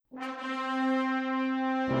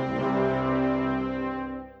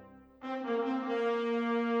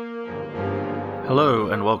Hello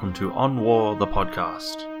and welcome to On War, the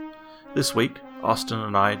podcast. This week, Austin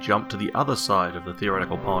and I jump to the other side of the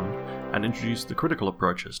theoretical pond and introduce the critical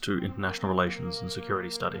approaches to international relations and security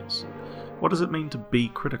studies. What does it mean to be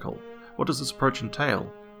critical? What does this approach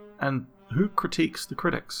entail? And who critiques the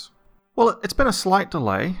critics? Well, it's been a slight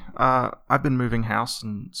delay. I've been moving house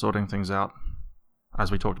and sorting things out,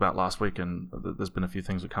 as we talked about last week, and there's been a few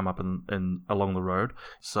things that come up in along the road.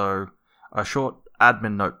 So, a short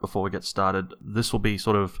admin note before we get started. This will be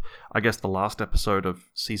sort of, I guess, the last episode of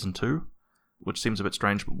Season 2, which seems a bit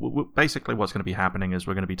strange. But basically what's going to be happening is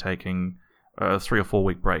we're going to be taking a 3 or 4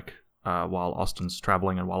 week break while Austin's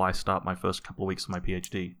traveling and while I start my first couple of weeks of my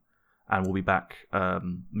PhD. And we'll be back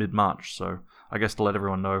mid-March. So I guess to let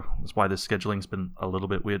everyone know, that's why this scheduling's been a little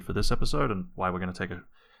bit weird for this episode and why we're going to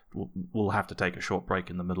we'll have to take a short break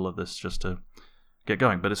in the middle of this just to get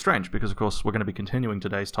going. But it's strange because, of course, we're going to be continuing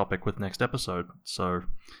today's topic with next episode. So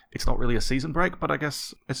it's not really a season break, but I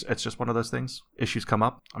guess it's just one of those things. Issues come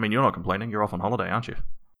up. I mean, you're not complaining. You're off on holiday, aren't you?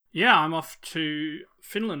 Yeah, I'm off to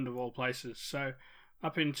Finland, of all places. So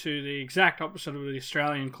up into the exact opposite of the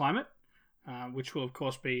Australian climate, which will, of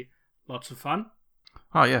course, be lots of fun.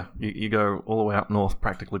 Oh, yeah. You go all the way up north,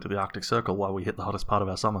 practically to the Arctic Circle, while we hit the hottest part of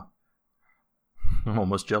our summer. I'm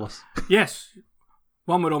almost jealous. Yes.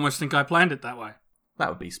 One would almost think I planned it that way. That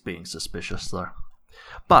would be being suspicious, though.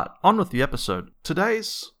 But on with the episode.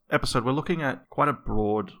 Today's episode, we're looking at quite a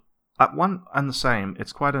broad, at one and the same,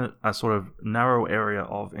 it's quite a sort of narrow area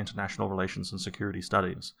of international relations and security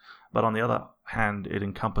studies. But on the other hand, it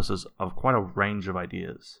encompasses of quite a range of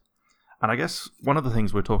ideas. And I guess one of the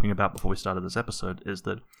things we're talking about before we started this episode is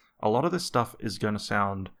that a lot of this stuff is going to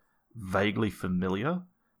sound vaguely familiar.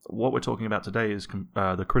 What we're talking about today is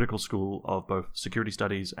the critical school of both security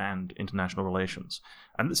studies and international relations.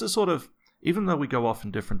 And this is sort of, even though we go off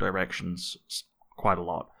in different directions quite a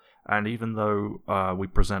lot, and even though we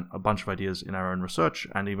present a bunch of ideas in our own research,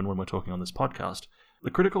 and even when we're talking on this podcast,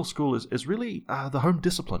 the critical school is really the home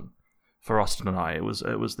discipline for Austin and I. It was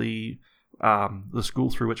the school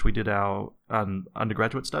through which we did our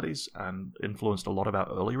undergraduate studies and influenced a lot of our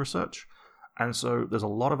early research. And so there's a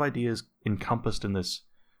lot of ideas encompassed in this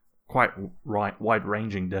quite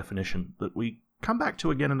wide-ranging definition that we come back to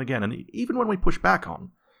again and again. And even when we push back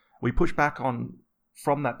on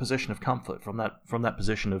from that position of comfort, from that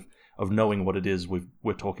position of knowing what it is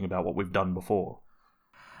we're talking about, what we've done before.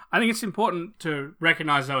 I think it's important to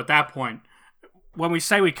recognize, though, at that point, when we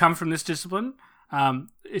say we come from this discipline,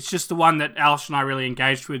 it's just the one that Alice and I really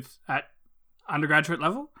engaged with at undergraduate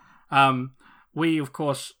level. We, of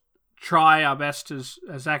course, try our best as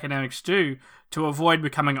academics do to avoid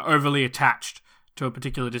becoming overly attached to a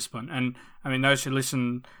particular discipline. And I mean, those who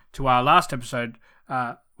listen to our last episode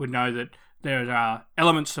would know that there are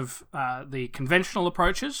elements of the conventional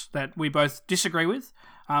approaches that we both disagree with,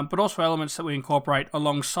 but also elements that we incorporate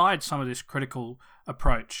alongside some of this critical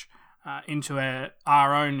approach into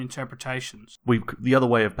our own interpretations. The other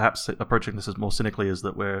way of perhaps approaching this is more cynically is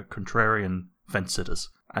that we're contrarian fence-sitters,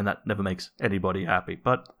 and that never makes anybody happy.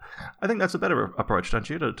 But I think that's a better approach, don't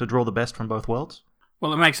you, to draw the best from both worlds?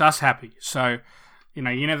 Well, it makes us happy. So, you're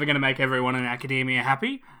never going to make everyone in academia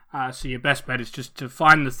happy. So your best bet is just to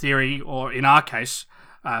find the theory, or in our case,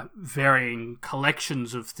 varying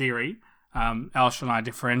collections of theory. Alice and I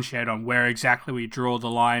differentiate on where exactly we draw the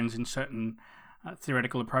lines in certain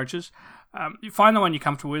theoretical approaches. You find the one you're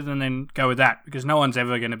comfortable with and then go with that, because no one's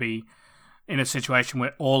ever going to be in a situation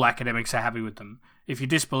where all academics are happy with them. If you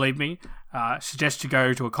disbelieve me, suggest you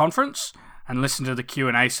go to a conference and listen to the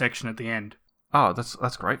Q&A section at the end. Oh,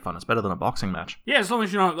 that's great fun. It's better than a boxing match. Yeah, as long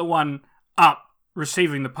as you're not the one up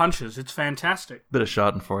receiving the punches, it's fantastic. Bit of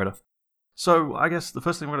schadenfreude. So I guess the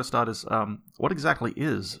first thing we're going to start is, what exactly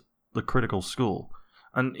is the critical school?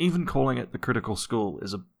 And even calling it the critical school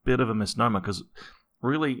is a bit of a misnomer, because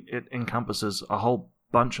really it encompasses a whole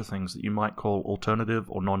bunch of things that you might call alternative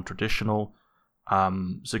or non-traditional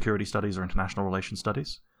security studies or international relations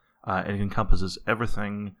studies. It encompasses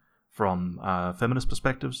everything from feminist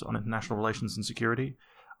perspectives on international relations and security,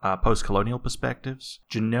 post-colonial perspectives,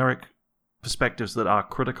 generic perspectives that are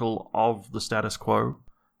critical of the status quo,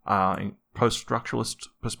 post-structuralist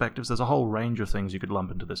perspectives. There's a whole range of things you could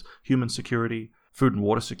lump into this. Human security, food and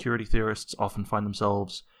water security theorists often find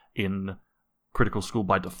themselves in critical school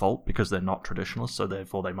by default because they're not traditionalists, so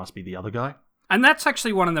therefore they must be the other guy. And that's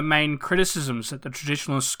actually one of the main criticisms that the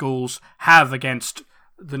traditionalist schools have against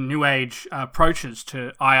the New Age approaches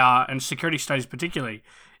to IR and security studies particularly,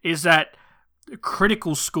 is that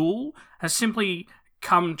critical school has simply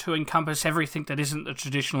come to encompass everything that isn't the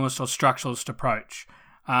traditionalist or structuralist approach.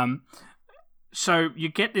 So you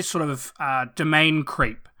get this sort of domain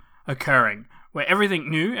creep occurring, where everything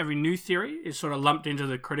new, every new theory is sort of lumped into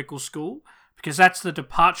the critical school, because that's the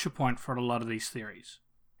departure point for a lot of these theories.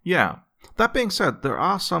 Yeah. That being said, there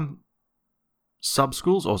are some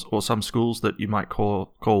sub-schools or some schools that you might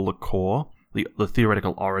call the core, the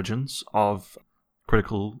theoretical origins of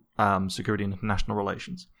critical security and international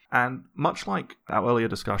relations. And much like our earlier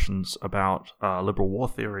discussions about liberal war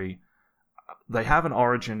theory, they have an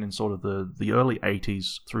origin in sort of the early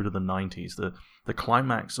 80s through to the 90s, the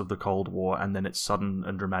climax of the Cold War, and then its sudden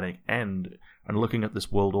and dramatic end, and looking at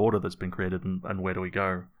this world order that's been created and where do we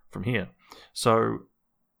go from here. So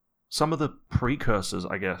some of the precursors,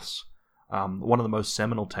 I guess, one of the most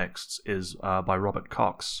seminal texts is by Robert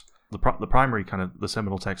Cox. The primary kind of the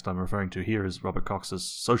seminal text I'm referring to here is Robert Cox's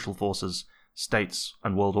Social Forces, States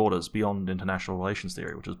and World Orders Beyond International Relations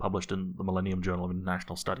Theory, which was published in the Millennium Journal of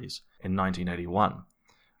International Studies in 1981.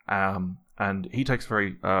 And he takes a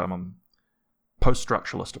very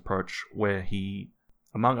post-structuralist approach where he,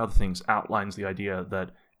 among other things, outlines the idea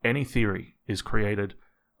that any theory is created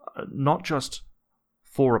not just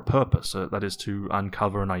for a purpose, that is to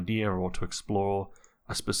uncover an idea or to explore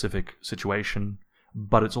a specific situation,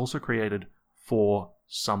 but it's also created for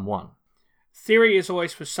someone. Theory is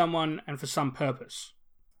always for someone and for some purpose.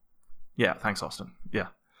 Yeah, thanks, Austin. Yeah.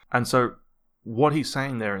 And so what he's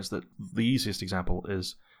saying there is that the easiest example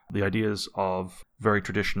is the ideas of very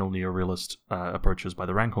traditional neorealist approaches by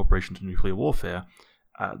the RAND Corporation to nuclear warfare.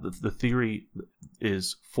 The theory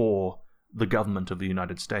is for the government of the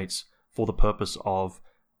United States for the purpose of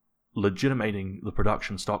legitimating the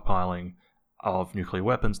production, stockpiling of nuclear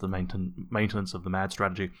weapons, the maintenance of the MAD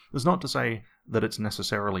strategy. That's not to say that it's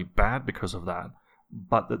necessarily bad because of that,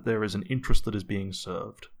 but that there is an interest that is being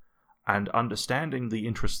served. And understanding the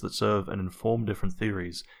interests that serve and inform different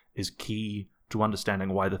theories is key to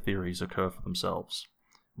understanding why the theories occur for themselves,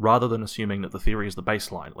 rather than assuming that the theory is the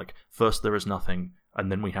baseline, like first there is nothing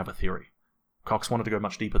and then we have a theory. Cox wanted to go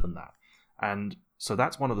much deeper than that. And so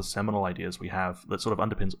that's one of the seminal ideas we have that sort of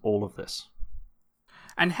underpins all of this.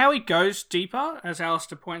 And how he goes deeper, as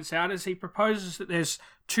Alistair points out, is he proposes that there's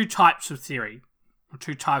two types of theory, or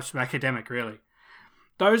two types of academic, really.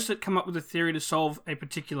 Those that come up with a theory to solve a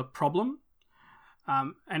particular problem,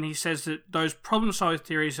 and he says that those problem-solving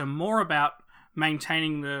theories are more about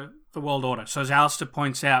maintaining the world order. So as Alistair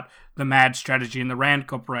points out, the MAD strategy and the RAND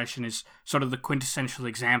Corporation is sort of the quintessential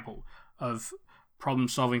example of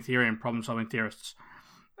problem-solving theory and problem-solving theorists.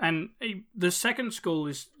 And the second school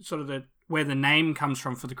is sort of where the name comes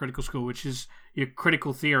from for the critical school, which is your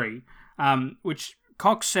critical theory, which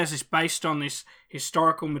Cox says is based on this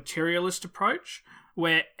historical materialist approach,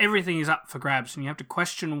 where everything is up for grabs, and you have to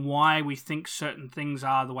question why we think certain things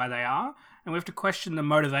are the way they are, and we have to question the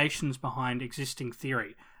motivations behind existing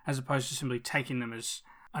theory, as opposed to simply taking them as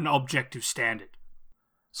an objective standard.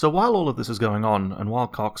 So while all of this is going on, and while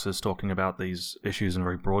Cox is talking about these issues in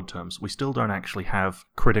very broad terms, we still don't actually have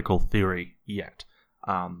critical theory yet.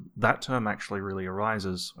 That term actually really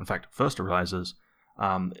arises, in fact, first arises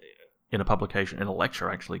in a publication, in a lecture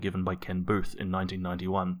actually given by Ken Booth in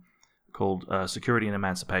 1991 called Security and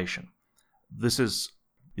Emancipation. This is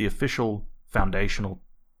the official foundational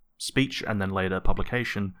speech and then later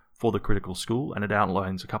publication for the critical school, and it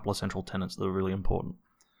outlines a couple of central tenets that are really important.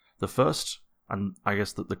 The first, and I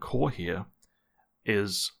guess that the core here,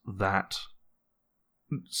 is that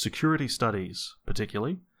security studies,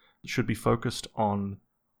 particularly, should be focused on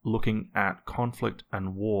looking at conflict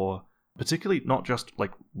and war, particularly not just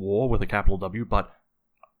like war with a capital W, but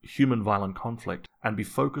human violent conflict, and be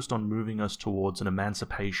focused on moving us towards an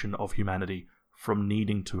emancipation of humanity from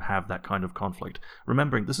needing to have that kind of conflict.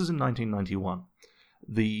 Remembering, this is in 1991.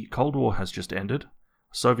 The Cold War has just ended.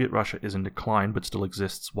 Soviet Russia is in decline, but still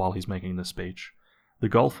exists while he's making this speech. The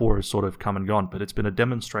Gulf War is sort of come and gone, but it's been a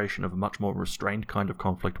demonstration of a much more restrained kind of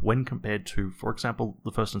conflict when compared to, for example,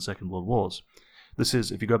 the First and Second World Wars. This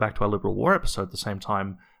is, if you go back to our liberal war episode, at the same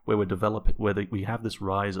time where we have this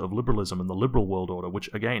rise of liberalism and the liberal world order, which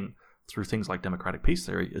again, through things like democratic peace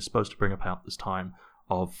theory, is supposed to bring about this time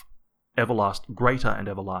of greater and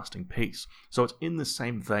everlasting peace. So it's in the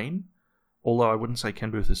same vein, although I wouldn't say Ken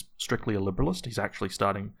Booth is strictly a liberalist. He's actually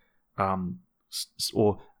starting,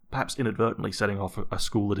 or perhaps inadvertently setting off a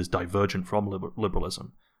school that is divergent from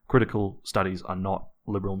liberalism. Critical studies are not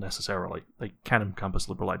liberal necessarily. They can encompass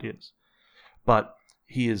liberal ideas. But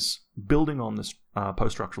he is building on this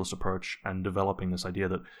post-structuralist approach and developing this idea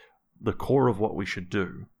that the core of what we should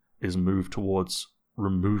do is move towards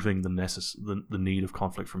removing the need of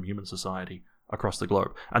conflict from human society across the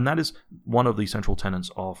globe. And that is one of the central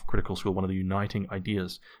tenets of critical school, one of the uniting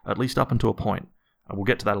ideas, at least up until a point. And we'll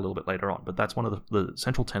get to that a little bit later on, but that's one of the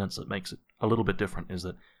central tenets that makes it a little bit different, is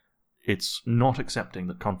that it's not accepting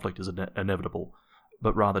that conflict is inevitable,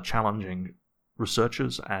 but rather challenging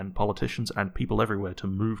researchers and politicians and people everywhere to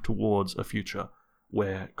move towards a future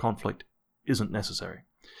where conflict isn't necessary.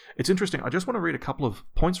 It's interesting. I just want to read a couple of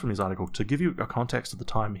points from his article to give you a context of the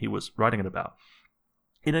time he was writing it about.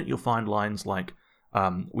 In it, you'll find lines like,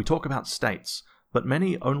 we talk about states, but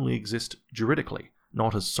many only exist juridically,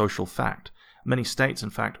 not as social fact. Many states,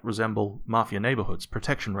 in fact, resemble mafia neighborhoods,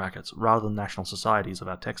 protection rackets, rather than national societies of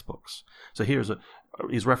our textbooks. So he's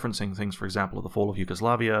referencing things, for example, of the fall of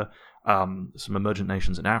Yugoslavia, some emergent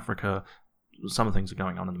nations in Africa. Some of the things are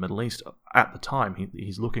going on in the Middle East. At the time,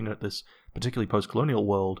 he's looking at this particularly post-colonial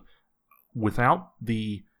world without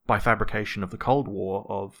the bifurcation of the Cold War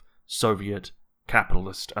of Soviet,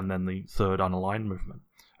 capitalist, and then the Third Unaligned movement,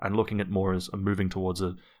 and looking at more as moving towards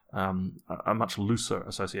a much looser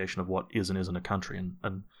association of what is and isn't a country,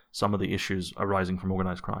 and some of the issues arising from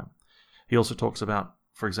organized crime. He also talks about,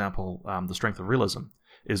 for example, the strength of realism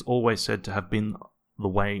is always said to have been the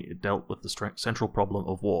way it dealt with the central problem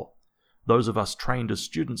of war. Those of us trained as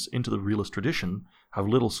students into the realist tradition have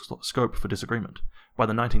little scope for disagreement. By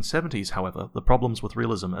the 1970s, however, the problems with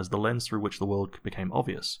realism as the lens through which the world became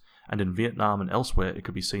obvious, and in Vietnam and elsewhere it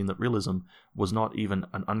could be seen that realism was not even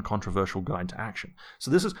an uncontroversial guide to action.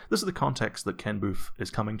 So this is the context that Ken Booth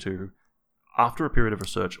is coming to after a period of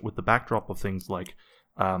research with the backdrop of things like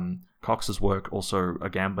Cox's work, also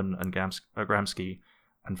Agamben and Gramsci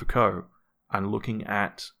and Foucault, and looking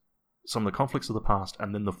at some of the conflicts of the past,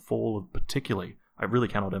 and then the fall of, particularly, I really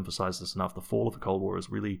cannot emphasize this enough, the fall of the Cold War is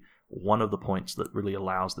really one of the points that really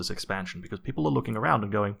allows this expansion, because people are looking around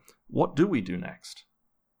and going, what do we do next?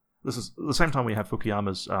 This is at the same time we have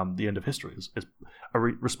Fukuyama's The End of History is a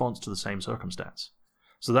response to the same circumstance.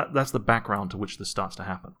 So that's the background to which this starts to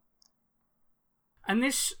happen. And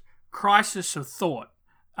this crisis of thought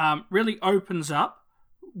really opens up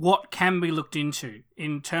what can be looked into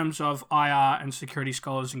in terms of IR and security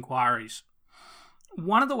scholars' inquiries.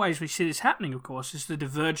 One of the ways we see this happening, of course, is the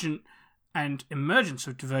divergent and emergence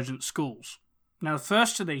of divergent schools. Now, the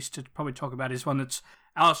first of these to probably talk about is one that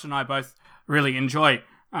Alice and I both really enjoy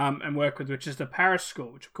and work with, which is the Paris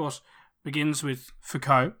School, which, of course, begins with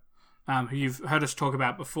Foucault, who you've heard us talk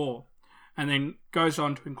about before, and then goes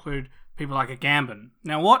on to include people like Agamben.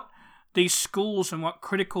 Now, what these schools and what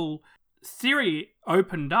critical theory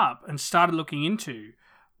opened up and started looking into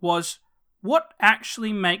was what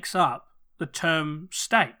actually makes up the term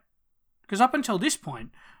state. Because up until this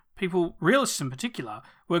point, people, realists in particular,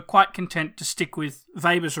 were quite content to stick with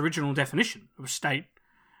Weber's original definition of a state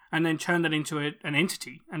and then turn that into an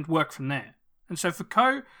entity and work from there. And so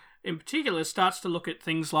Foucault, in particular, starts to look at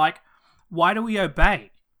things like, why do we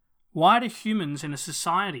obey? Why do humans in a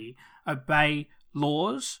society obey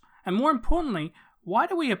laws? And more importantly, why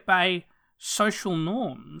do we obey social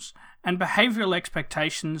norms and behavioural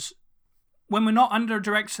expectations when we're not under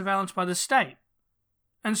direct surveillance by the state?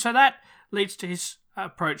 And so that leads to his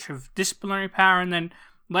approach of disciplinary power, and then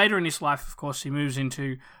later in his life, of course, he moves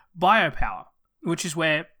into biopower, which is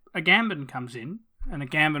where Agamben comes in. And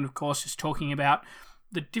Agamben, of course, is talking about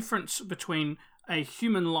the difference between a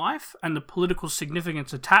human life and the political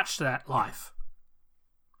significance attached to that life.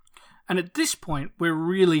 And at this point, we're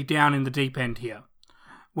really down in the deep end here,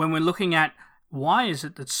 when we're looking at why is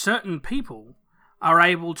it that certain people are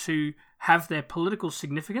able to have their political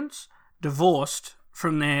significance divorced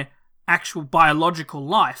from their actual biological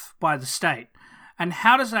life by the state, and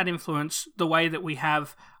how does that influence the way that we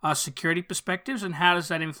have our security perspectives, and how does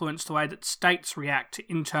that influence the way that states react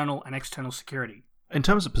to internal and external security? In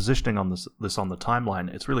terms of positioning on this on the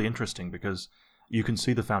timeline, it's really interesting because you can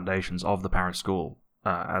see the foundations of the Paris School,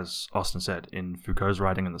 as Austin said, in Foucault's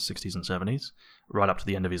writing in the 60s and 70s. Right up to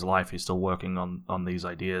the end of his life, he's still working on these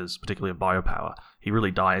ideas, particularly of biopower. He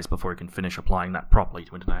really dies before he can finish applying that properly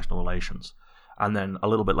to international relations. And then a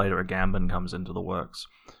little bit later, Agamben comes into the works.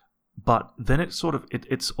 But then it's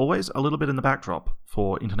it's always a little bit in the backdrop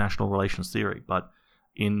for international relations theory. But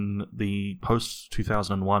in the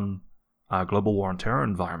post-2001 global war on terror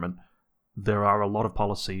environment, there are a lot of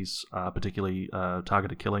policies, particularly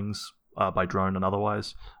targeted killings by drone and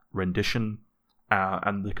otherwise, rendition,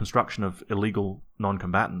 and the construction of illegal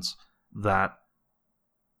non-combatants that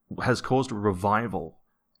has caused a revival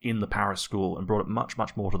in the Paris School and brought it much,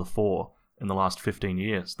 much more to the fore in the last 15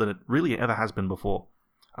 years than it really ever has been before.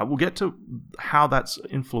 We'll get to how that's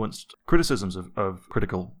influenced criticisms of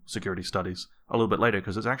critical security studies a little bit later,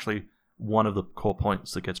 because it's actually one of the core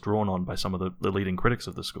points that gets drawn on by some of the leading critics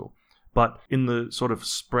of the school. But in the sort of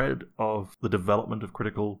spread of the development of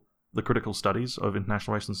the critical studies of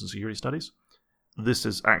international relations and security studies, this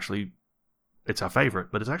is actually, it's our favourite,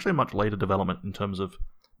 but it's actually a much later development in terms of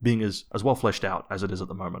being as well fleshed out as it is at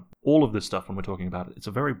the moment. All of this stuff, when we're talking about it, it's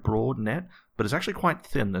a very broad net, but it's actually quite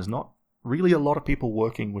thin. There's not really a lot of people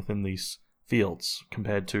working within these fields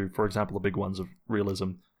compared to, for example, the big ones of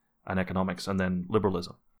realism and economics and then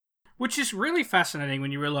liberalism. Which is really fascinating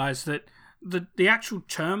when you realise that the actual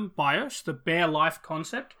term bios, the bare life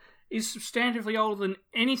concept, is substantively older than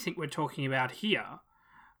anything we're talking about here,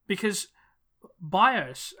 because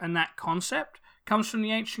bios and that concept comes from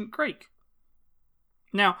the ancient Greek.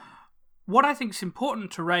 Now, what I think is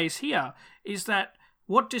important to raise here is that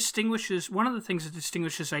one of the things that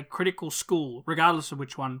distinguishes a critical school, regardless of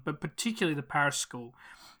which one, but particularly the Paris school,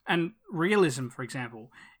 and realism, for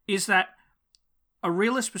example, is that a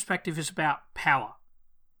realist perspective is about power,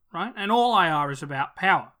 right? And all IR is about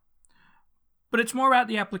power. But it's more about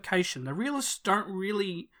the application. The realists don't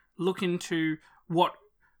really look into what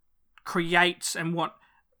creates and what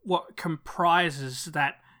comprises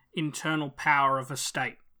that internal power of a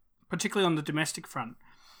state, particularly on the domestic front.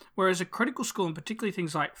 Whereas a critical school, and particularly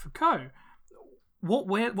things like Foucault,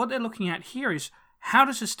 what they're looking at here is how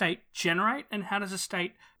does a state generate and how does a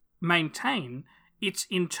state maintain its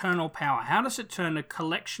internal power? How does it turn a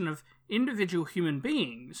collection of individual human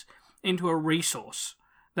beings into a resource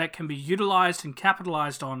that can be utilized and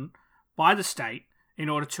capitalized on by the state in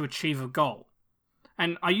order to achieve a goal?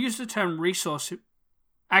 And I use the term resource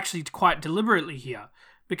actually quite deliberately here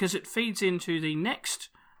because it feeds into the next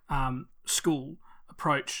school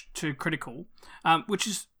approach to critical, which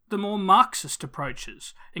is the more Marxist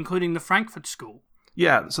approaches, including the Frankfurt School.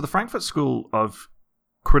 Yeah, so the Frankfurt School of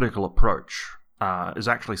critical approach is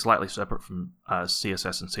actually slightly separate from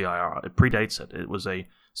CSS and CIR. It predates it. It was a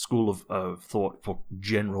school of thought for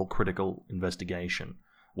general critical investigation,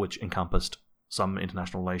 which encompassed some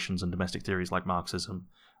international relations and domestic theories like Marxism.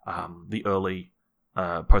 The early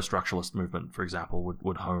post-structuralist movement, for example,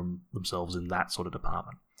 would home themselves in that sort of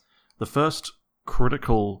department. The first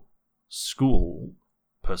critical school,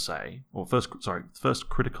 per se, or first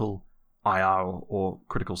critical IR or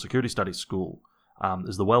critical security studies school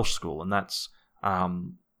is the Welsh School, and that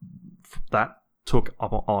took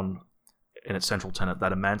up on in its central tenet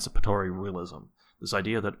that emancipatory realism, this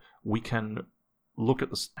idea that we can look at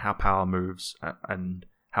how power moves and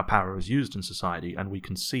how power is used in society, and we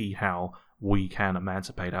can see how we can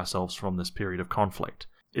emancipate ourselves from this period of conflict.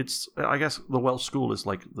 It's, I guess, the Welsh School is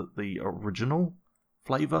like the original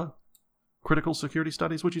flavor critical security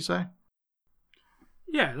studies, would you say?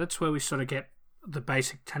 Yeah, that's where we sort of get the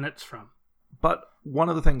basic tenets from. But one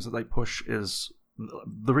of the things that they push is,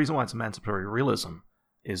 the reason why it's emancipatory realism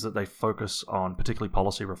is that they focus on particularly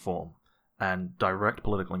policy reform and direct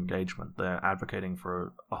political engagement. They're advocating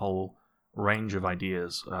for a whole range of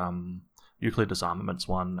ideas, nuclear disarmament's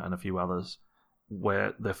one, and a few others,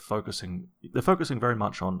 where they're focusing very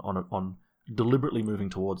much on deliberately moving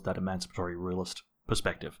towards that emancipatory realist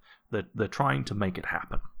perspective. They're trying to make it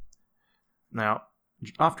happen. Now,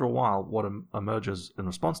 after a while, what emerges in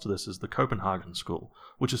response to this is the Copenhagen School,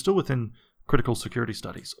 which is still within critical security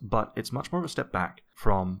studies, but it's much more of a step back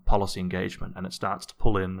from policy engagement, and it starts to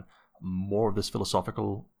pull in more of this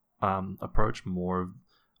philosophical approach, more of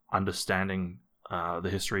understanding the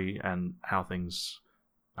history and how things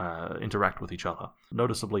interact with each other.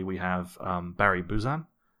 Noticeably, we have Barry Buzan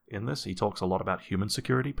in this. He talks a lot about human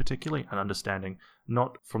security, particularly, and understanding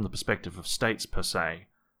not from the perspective of states per se,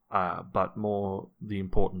 but more the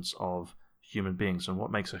importance of human beings and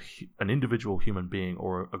what makes an individual human being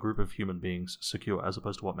or a group of human beings secure, as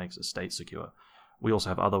opposed to what makes a state secure. We also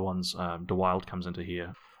have other ones. De Wilde comes into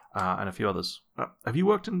here, and a few others. Have you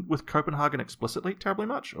worked with Copenhagen explicitly terribly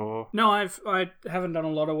much, or? No, I haven't done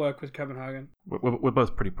a lot of work with Copenhagen. We're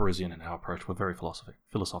both pretty Parisian in our approach. We're very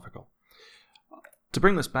philosophical. To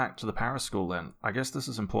bring this back to the Paris School, then, I guess this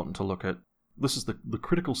is important to look at. This is the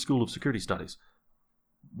critical school of security studies.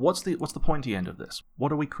 What's the pointy end of this?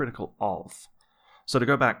 What are we critical of? So to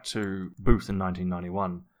go back to Booth in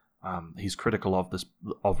 1991, he's critical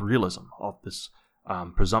of realism, of this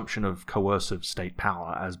presumption of coercive state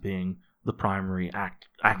power as being the primary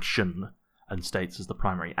action, and states as the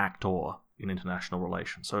primary actor in international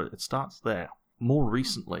relations. So it starts there. More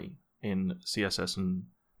recently, in CSS and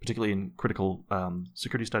particularly in critical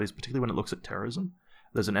security studies, particularly when it looks at terrorism,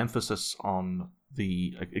 there's an emphasis on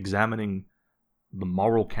the examining the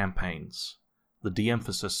moral campaigns, the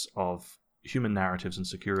de-emphasis of human narratives and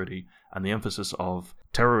security, and the emphasis of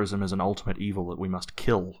terrorism as an ultimate evil that we must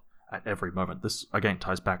kill at every moment. This, again,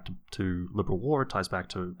 ties back to liberal war. It ties back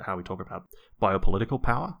to how we talk about biopolitical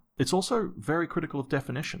power. It's also very critical of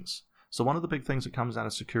definitions. So one of the big things that comes out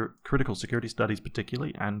of critical security studies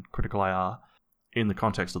particularly, and critical IR, in the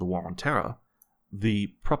context of the war on terror, the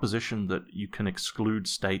proposition that you can exclude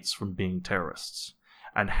states from being terrorists,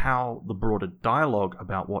 and how the broader dialogue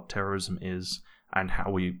about what terrorism is and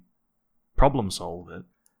how we problem solve it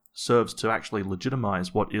serves to actually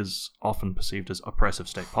legitimize what is often perceived as oppressive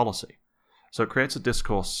state policy. So it creates a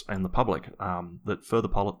discourse in the public that further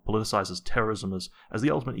politicizes terrorism as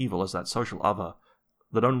the ultimate evil, as that social other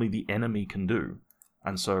that only the enemy can do.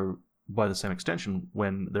 And so, by the same extension,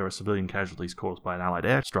 when there are civilian casualties caused by an Allied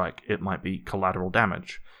airstrike, it might be collateral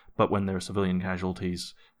damage. But when there are civilian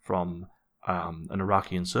casualties from an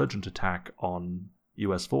Iraqi insurgent attack on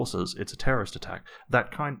US forces, it's a terrorist attack.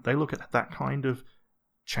 They look at that kind of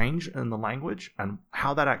change in the language and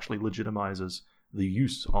how that actually legitimizes the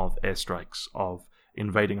use of airstrikes, of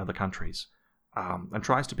invading other countries, and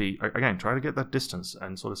try to get that distance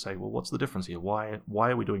and sort of say, well, what's the difference here? Why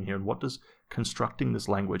are we doing here? And what does constructing this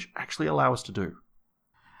language actually allow us to do?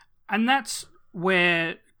 And that's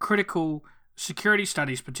where critical security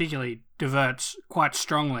studies particularly diverts quite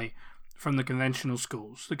strongly from the conventional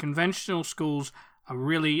schools. The conventional schools are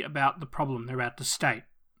really about the problem. They're about the state.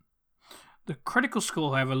 The critical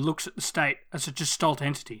school, however, looks at the state as a gestalt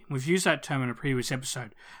entity. We've used that term in a previous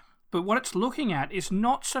episode. But what it's looking at is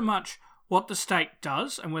not so much what the state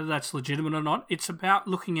does and whether that's legitimate or not. It's about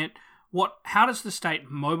looking at how does the state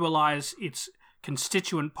mobilize its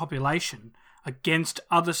constituent population against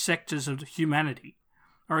other sectors of humanity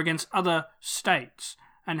or against other states,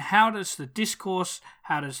 and how does the discourse,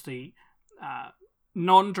 how does the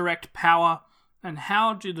non-direct power, and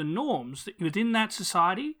how do the norms within that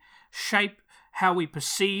society shape how we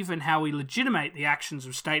perceive and how we legitimate the actions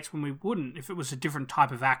of states when we wouldn't if it was a different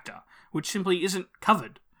type of actor, which simply isn't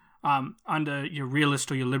covered under your realist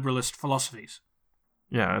or your liberalist philosophies.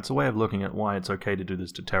 Yeah, it's a way of looking at why it's okay to do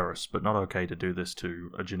this to terrorists, but not okay to do this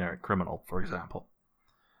to a generic criminal, for example.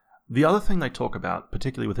 The other thing they talk about,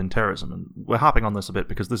 particularly within terrorism, and we're harping on this a bit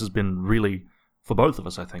because this has been really, for both of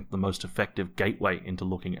us, I think, the most effective gateway into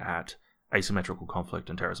looking at asymmetrical conflict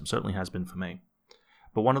and terrorism, certainly has been for me.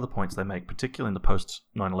 But one of the points they make, particularly in the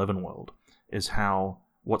post-9/11 world, is how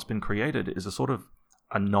what's been created is a sort of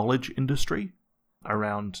a knowledge industry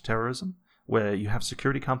around terrorism, where you have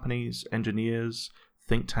security companies, engineers,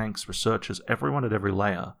 think tanks, researchers, everyone at every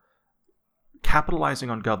layer, capitalizing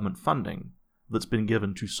on government funding that's been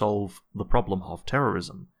given to solve the problem of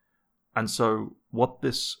terrorism. And so what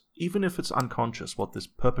this, even if it's unconscious, what this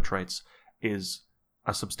perpetrates is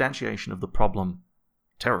a substantiation of the problem,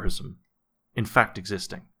 terrorism, in fact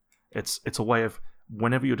existing. It's a way of,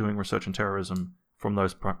 whenever you're doing research on terrorism from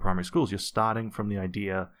those primary schools, you're starting from the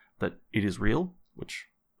idea that it is real, which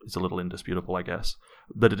is a little indisputable, I guess,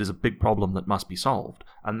 that it is a big problem that must be solved.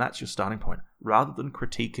 And that's your starting point. Rather than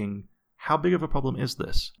critiquing, how big of a problem is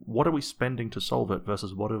this? What are we spending to solve it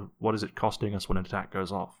versus what is it costing us when an attack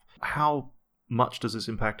goes off? How much does this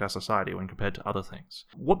impact our society when compared to other things?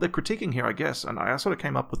 What they're critiquing here, I guess, and I sort of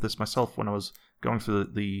came up with this myself when I was going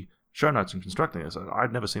through the show notes and constructing this.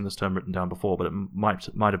 I'd never seen this term written down before, but it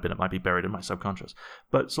might be buried in my subconscious.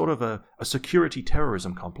 But sort of a security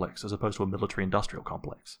terrorism complex as opposed to a military industrial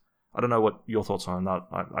complex. I don't know what your thoughts are on that.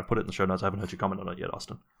 I put it in the show notes. I haven't heard you comment on it yet,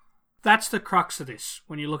 Austin. That's the crux of this.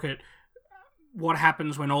 When you look at what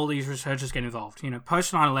happens when all these researchers get involved.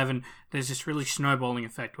 Post 9/11, there's this really snowballing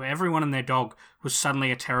effect where everyone and their dog was suddenly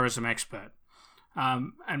a terrorism expert.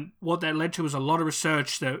 And what that led to was a lot of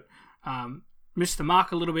research that missed the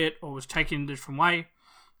mark a little bit or was taken a different way.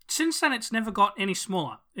 Since then, it's never got any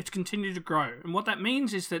smaller. It's continued to grow. And what that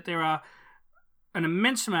means is that there are an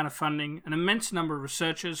immense amount of funding, an immense number of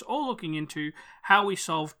researchers all looking into how we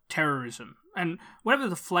solve terrorism. And whatever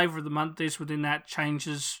the flavour of the month is within that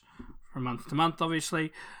changes from month to month,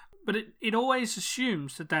 obviously. But it always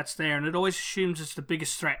assumes that that's there, and it always assumes it's the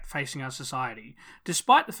biggest threat facing our society,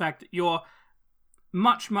 despite the fact that you're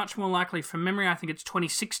much, much more likely, from memory, I think it's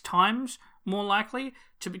 26 times more likely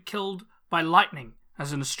to be killed by lightning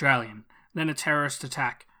as an Australian than a terrorist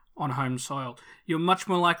attack on home soil. You're much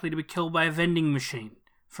more likely to be killed by a vending machine,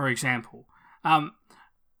 for example.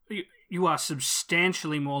 You are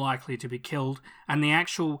substantially more likely to be killed, and the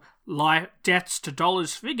actual deaths to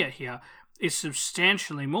dollars figure here is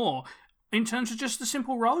substantially more in terms of just the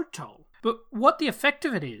simple road toll. But what the effect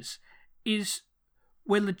of it is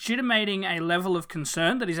we're legitimating a level of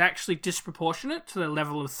concern that is actually disproportionate to the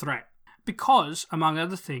level of threat. Because, among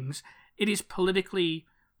other things, it is politically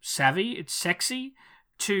savvy, it's sexy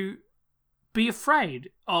to be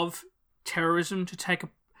afraid of terrorism, to take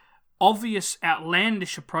obvious,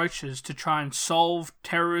 outlandish approaches to try and solve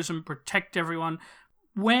terrorism, protect everyone.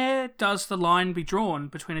 Where does the line be drawn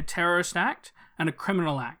between a terrorist act and a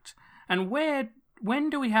criminal act? And when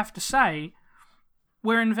do we have to say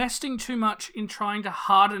we're investing too much in trying to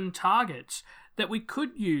harden targets that we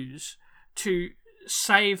could use to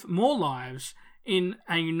save more lives in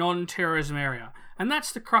a non-terrorism area. And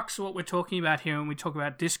that's the crux of what we're talking about here when we talk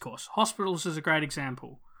about discourse. Hospitals is a great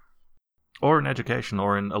example. Or in education,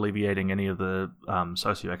 or in alleviating any of the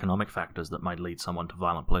socioeconomic factors that might lead someone to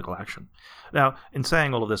violent political action. Now, in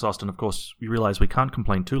saying all of this, Austin, of course, we realize we can't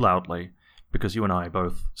complain too loudly, because you and I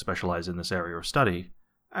both specialize in this area of study,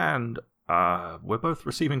 and we're both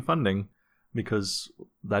receiving funding because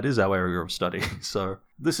that is our area of study. So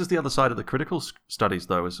this is the other side of the critical studies,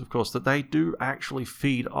 though, is, of course, that they do actually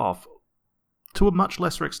feed off to a much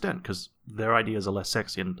lesser extent, because their ideas are less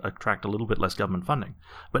sexy and attract a little bit less government funding.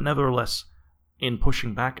 But nevertheless, in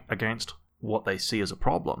pushing back against what they see as a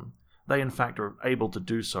problem, they in fact are able to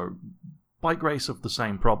do so by grace of the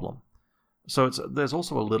same problem. So there's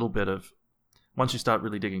also a little bit of, once you start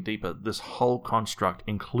really digging deeper, this whole construct,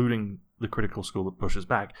 including the critical school that pushes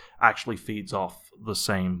back, actually feeds off the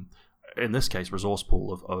same, in this case, resource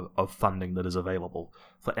pool of funding that is available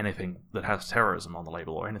for anything that has terrorism on the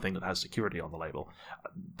label or anything that has security on the label.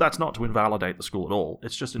 That's not to invalidate the school at all.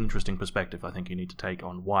 It's just an interesting perspective I think you need to take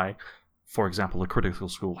on why, for example, the critical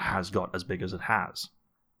school has got as big as it has.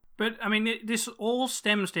 But, I mean, this all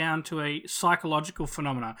stems down to a psychological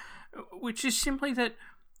phenomena, which is simply that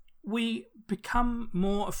we become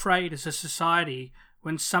more afraid as a society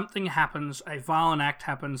when something happens, a violent act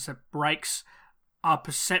happens that breaks our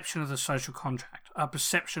perception of the social contract, our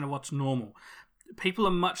perception of what's normal. People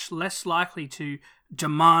are much less likely to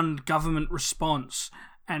demand government response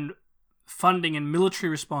and funding and military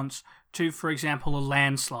response to, for example, a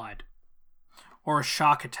landslide or a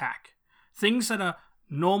shark attack. Things that are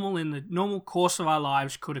normal in the normal course of our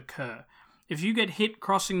lives could occur. If you get hit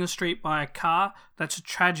crossing the street by a car, that's a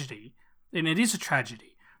tragedy. And it is a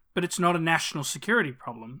tragedy, but it's not a national security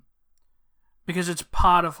problem because it's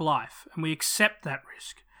part of life and we accept that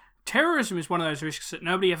risk. Terrorism is one of those risks that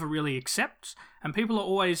nobody ever really accepts, and people are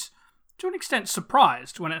always, to an extent,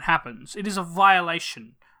 surprised when it happens. It is a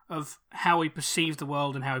violation of how we perceive the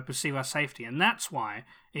world and how we perceive our safety, and that's why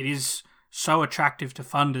it is so attractive to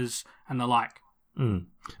funders and the like.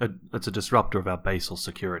 It's a disruptor of our basal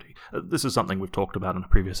security. This is something we've talked about in a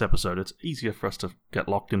previous episode. It's easier for us to get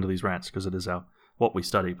locked into these rants because it is what we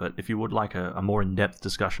study, but if you would like a more in-depth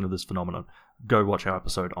discussion of this phenomenon, go watch our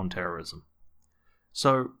episode on terrorism.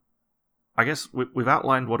 So, I guess we've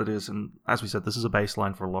outlined what it is, and as we said, this is a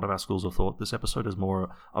baseline for a lot of our schools of thought. This episode is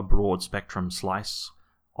more a broad spectrum slice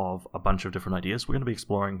of a bunch of different ideas. We're going to be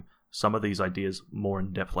exploring some of these ideas more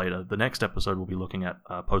in depth later. The next episode will be looking at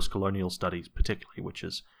post-colonial studies particularly, which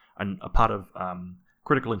is a part of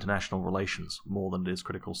critical international relations more than it is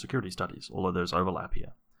critical security studies, although there's overlap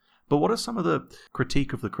here. But what are some of the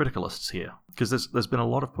critique of the criticalists here? Because there's been a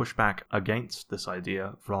lot of pushback against this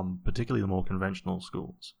idea from particularly the more conventional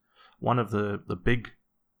schools. One of the big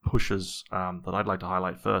pushes that I'd like to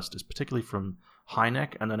highlight first is particularly from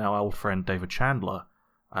Hynek and then our old friend David Chandler,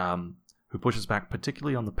 who pushes back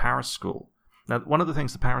particularly on the Paris School. Now, one of the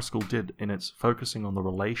things the Paris School did in its focusing on the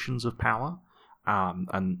relations of power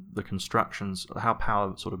and the constructions, how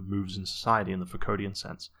power sort of moves in society in the Foucauldian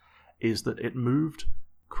sense, is that it moved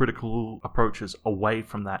critical approaches away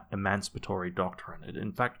from that emancipatory doctrine. It,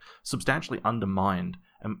 in fact, substantially undermined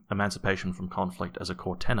emancipation from conflict as a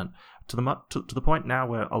core tenet, to the point now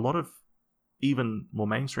where a lot of even more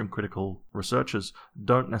mainstream critical researchers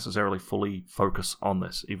don't necessarily fully focus on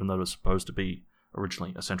this, even though it was supposed to be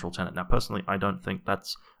originally a central tenet. Now, personally, I don't think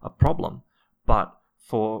that's a problem, but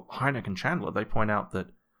for Hynek and Chandler, they point out that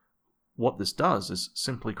what this does is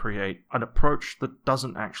simply create an approach that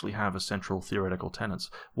doesn't actually have essential theoretical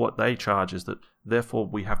tenets. What they charge is that, therefore,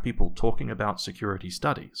 we have people talking about security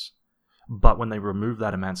studies, but when they remove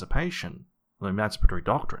that emancipation, the emancipatory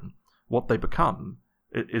doctrine, what they become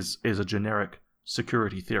is a generic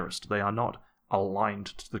security theorist. They are not aligned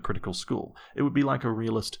to the critical school. It would be like a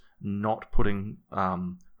realist not putting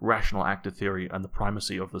rational actor theory and the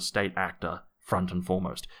primacy of the state actor front and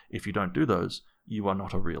foremost. If you don't do those, you are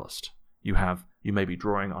not a realist. You may be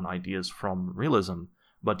drawing on ideas from realism,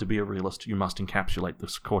 but to be a realist, you must encapsulate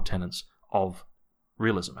the core tenets of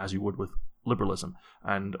realism, as you would with liberalism.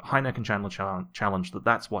 And Hynek and Chandler challenge that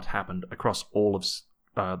that's what happened across all of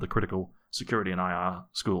the critical security and IR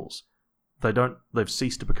schools. They've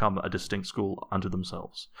ceased to become a distinct school unto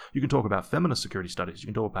themselves. You can talk about feminist security studies, you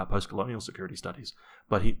can talk about post-colonial security studies,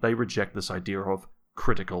 but they reject this idea of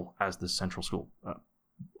critical as the central school.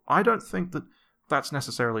 I don't think that that's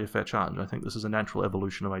necessarily a fair charge. I think this is a natural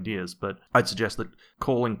evolution of ideas, but I'd suggest that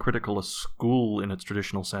calling critical a school in its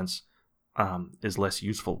traditional sense is less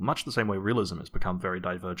useful, much the same way realism has become very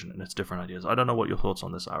divergent in its different ideas. I don't know what your thoughts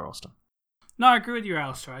on this are, Austin. No, I agree with you,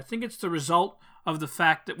 Alistair. I think it's the result of the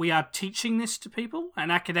fact that we are teaching this to people,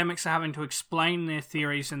 and academics are having to explain their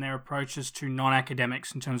theories and their approaches to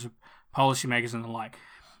non-academics in terms of policymakers and the like.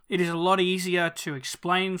 It is a lot easier to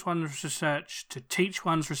explain one's research, to teach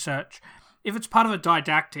one's research, if it's part of a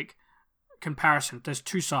didactic comparison. There's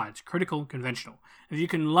two sides, critical and conventional. If you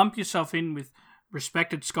can lump yourself in with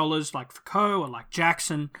respected scholars like Foucault or like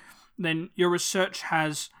Jackson, then your research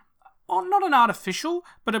has not an artificial,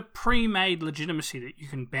 but a pre-made legitimacy that you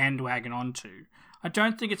can bandwagon onto. I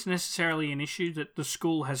don't think it's necessarily an issue that the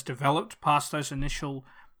school has developed past those initial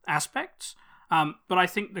aspects, but I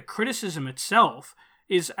think the criticism itself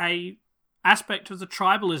is a aspect of the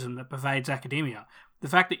tribalism that pervades academia. The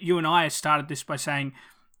fact that you and I started this by saying,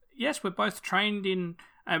 yes, we're both trained in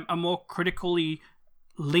a more critically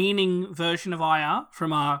leaning version of IR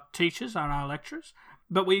from our teachers and our lecturers,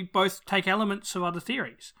 but we both take elements of other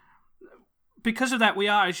theories. Because of that, we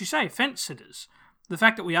are, as you say, fence-sitters. The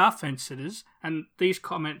fact that we are fence-sitters, and these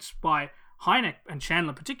comments by Hynek and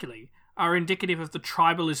Chandler particularly, are indicative of the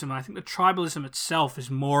tribalism. And I think the tribalism itself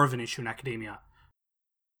is more of an issue in academia.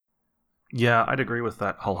 Yeah, I'd agree with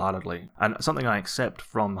that wholeheartedly. And something I accept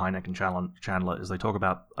from Hynek and Chandler is they talk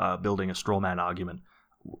about building a straw man argument.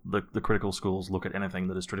 The critical schools look at anything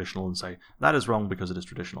that is traditional and say, that is wrong because it is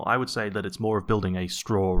traditional. I would say that it's more of building a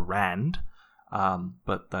straw rand,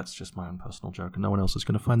 but that's just my own personal joke, and no one else is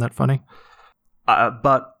going to find that funny.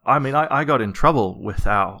 But, I mean, I got in trouble with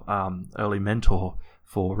our early mentor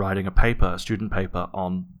for writing a student paper,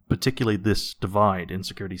 on particularly this divide in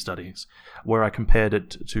security studies, where I compared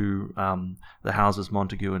it to the houses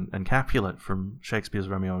Montague and Capulet from Shakespeare's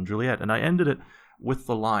Romeo and Juliet, and I ended it with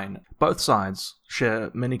the line, both sides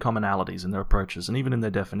share many commonalities in their approaches and even in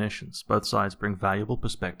their definitions. Both sides bring valuable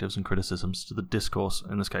perspectives and criticisms to the discourse.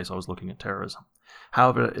 In this case, I was looking at terrorism.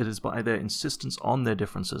 However, it is by their insistence on their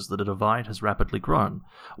differences that a divide has rapidly grown,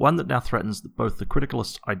 one that now threatens both the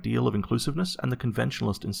criticalist ideal of inclusiveness and the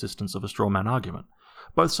conventionalist insistence of a straw man argument.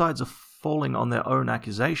 Both sides are falling on their own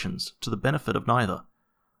accusations to the benefit of neither.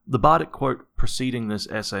 The bardic quote preceding this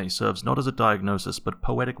essay serves not as a diagnosis but a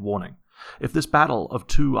poetic warning. If this battle of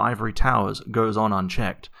two ivory towers goes on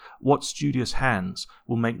unchecked, what studious hands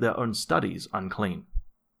will make their own studies unclean?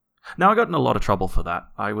 Now, I got in a lot of trouble for that.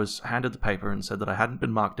 I was handed the paper and said that I hadn't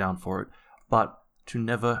been marked down for it, but to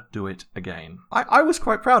never do it again. I was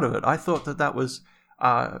quite proud of it. I thought that was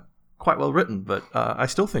quite well written, but I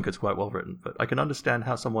still think it's quite well written. But I can understand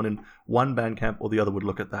how someone in one band camp or the other would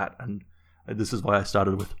look at that, and this is why I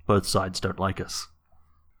started with both sides don't like us.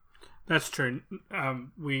 That's true.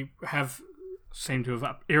 We have seemed to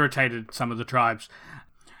have irritated some of the tribes.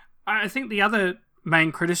 I think the other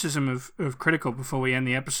main criticism of critical, before we end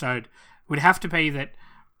the episode, would have to be that,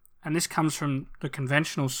 and this comes from the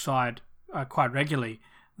conventional side quite regularly,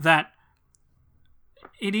 that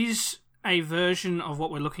it is a version of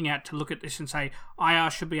what we're looking at to look at this and say IR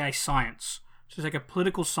should be a science. So take a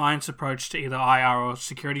political science approach to either IR or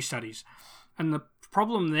security studies. And the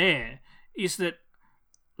problem there is that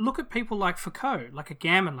look at people like Foucault, like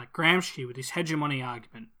Agamben, like Gramsci with his hegemony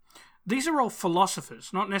argument. These are all philosophers,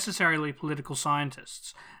 not necessarily political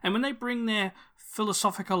scientists. And when they bring their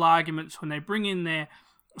philosophical arguments, when they bring in their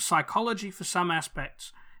psychology for some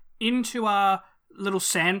aspects into our little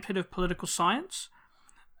sandpit of political science,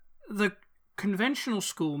 the conventional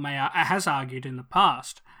school has argued in the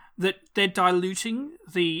past that they're diluting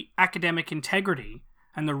the academic integrity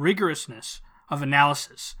and the rigorousness of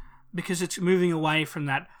analysis, because it's moving away from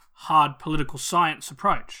that hard political science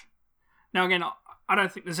approach. Now, again, I don't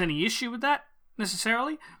think there's any issue with that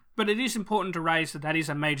necessarily, but it is important to raise that is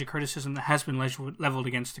a major criticism that has been levelled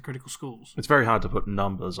against the critical schools. It's very hard to put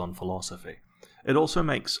numbers on philosophy. It also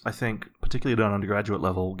makes, I think, particularly at an undergraduate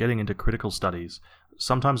level, getting into critical studies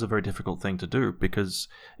sometimes a very difficult thing to do, because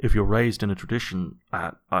if you're raised in a tradition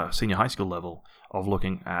at a senior high school level of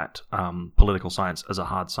looking at political science as a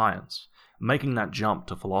hard science, making that jump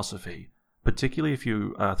to philosophy, particularly if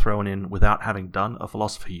you are thrown in without having done a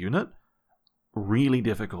philosophy unit, really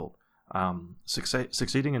difficult.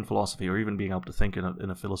 Succeeding in philosophy, or even being able to think in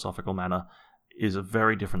a philosophical manner, is a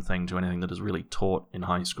very different thing to anything that is really taught in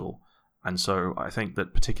high school. And so I think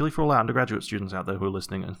that particularly for all our undergraduate students out there who are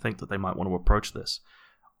listening and think that they might want to approach this,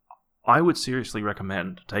 I would seriously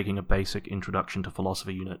recommend taking a basic introduction to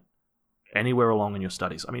philosophy unit anywhere along in your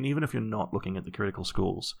studies. I mean, even if you're not looking at the critical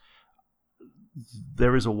schools,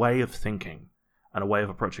 there is a way of thinking and a way of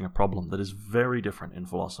approaching a problem that is very different in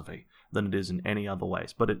philosophy than it is in any other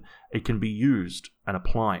ways. But it can be used and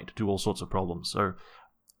applied to all sorts of problems. So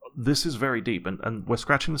this is very deep, and we're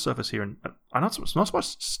scratching the surface here, and I'm not so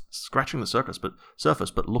much scratching the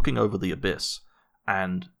surface, but looking over the abyss,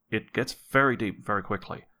 and it gets very deep very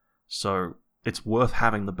quickly. So it's worth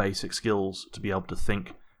having the basic skills to be able to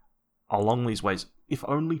think along these ways, if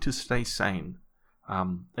only to stay sane.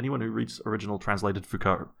 Anyone who reads original translated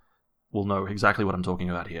Foucault will know exactly what I'm talking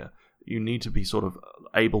about here. You need to be sort of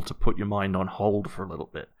able to put your mind on hold for a little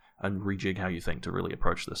bit and rejig how you think to really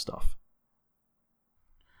approach this stuff.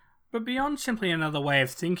 But beyond simply another way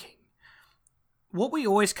of thinking, what we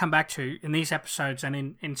always come back to in these episodes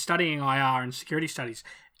and in studying IR and security studies,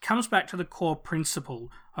 it comes back to the core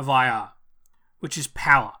principle of IR, which is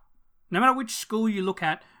power. No matter which school you look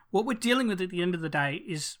at, what we're dealing with at the end of the day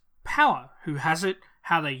is power. Who has it,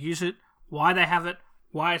 how they use it, why they have it,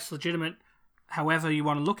 why it's legitimate, however you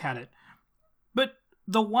want to look at it. But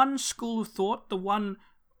the one school of thought, the one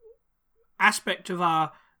aspect of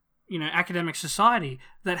our academic society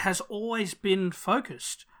that has always been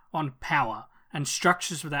focused on power and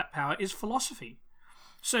structures of that power is philosophy.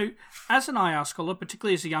 So as an IR scholar,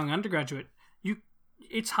 particularly as a young undergraduate,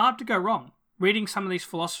 it's hard to go wrong reading some of these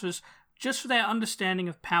philosophers just for their understanding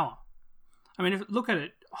of power. I mean, if look at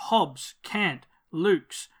it, Hobbes, Kant,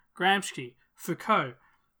 Lukes, Gramsci, Foucault,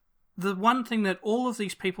 the one thing that all of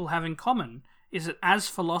these people have in common is that as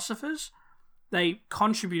philosophers, they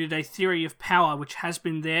contributed a theory of power which has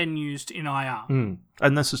been then used in IR.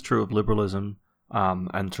 And this is true of liberalism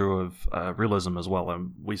and true of realism as well.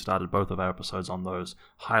 And we started both of our episodes on those,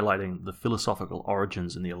 highlighting the philosophical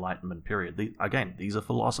origins in the Enlightenment period. These are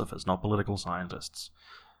philosophers, not political scientists.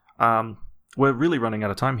 We're really running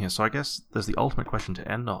out of time here, so I guess there's the ultimate question to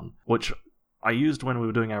end on, which I used when we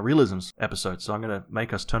were doing our realism episode, so I'm going to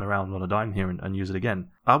make us turn around on a dime here and use it again.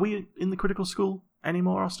 Are we in the critical school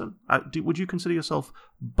anymore, Austin? Would you consider yourself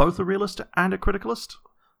both a realist and a criticalist?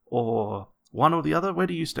 Or one or the other? Where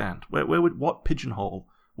do you stand? What pigeonhole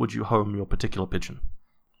would you home your particular pigeon?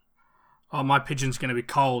 Oh, my pigeon's going to be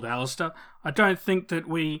cold, Alistair. I don't think that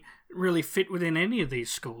we really fit within any of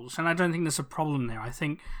these schools, and I don't think there's a problem there. I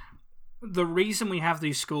think the reason we have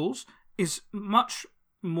these schools is much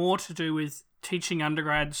more to do with teaching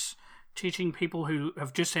undergrads, teaching people who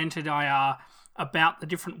have just entered IR about the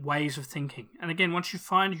different ways of thinking. And again, once you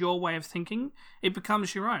find your way of thinking, it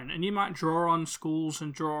becomes your own. And you might draw on schools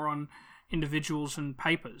and draw on individuals and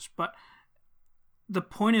papers. But the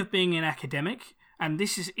point of being an academic, and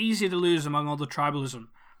this is easy to lose among all the tribalism,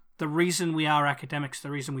 the reason we are academics,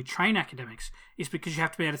 the reason we train academics, is because you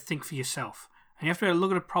have to be able to think for yourself. And you have to be able to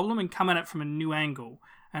look at a problem and come at it from a new angle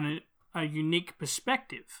and a unique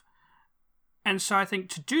perspective. And so I think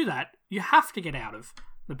to do that, you have to get out of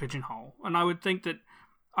the pigeonhole. And I would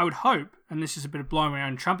hope, and this is a bit of blowing my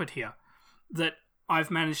own trumpet here, that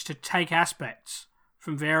I've managed to take aspects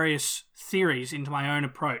from various theories into my own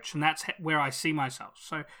approach, and that's where I see myself.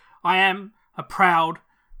 So I am a proud,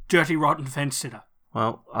 dirty, rotten fence sitter.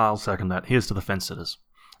 Well, I'll second that. Here's to the fence sitters.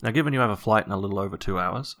 Now, given you have a flight in a little over 2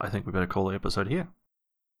 hours, I think we better call the episode here.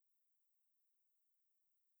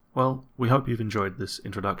 Well, we hope you've enjoyed this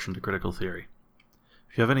introduction to critical theory.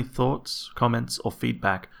 If you have any thoughts, comments, or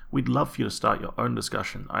feedback, we'd love for you to start your own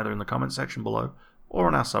discussion, either in the comment section below or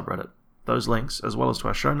on our subreddit. Those links, as well as to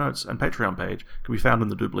our show notes and Patreon page, can be found in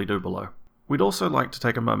the doobly-doo below. We'd also like to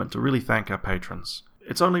take a moment to really thank our patrons.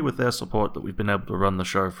 It's only with their support that we've been able to run the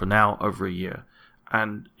show for now over a year,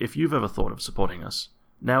 and if you've ever thought of supporting us,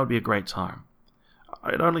 now would be a great time.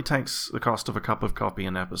 It only takes the cost of a cup of coffee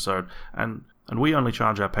an episode, and we only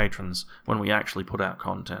charge our patrons when we actually put out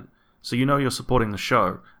content, so you know you're supporting the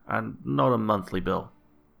show, and not a monthly bill.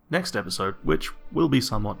 Next episode, which will be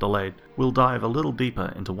somewhat delayed, we'll dive a little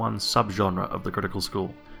deeper into one subgenre of the critical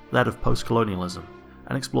school, that of post-colonialism,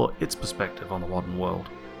 and explore its perspective on the modern world.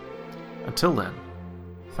 Until then,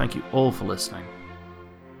 thank you all for listening,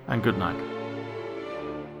 and good night.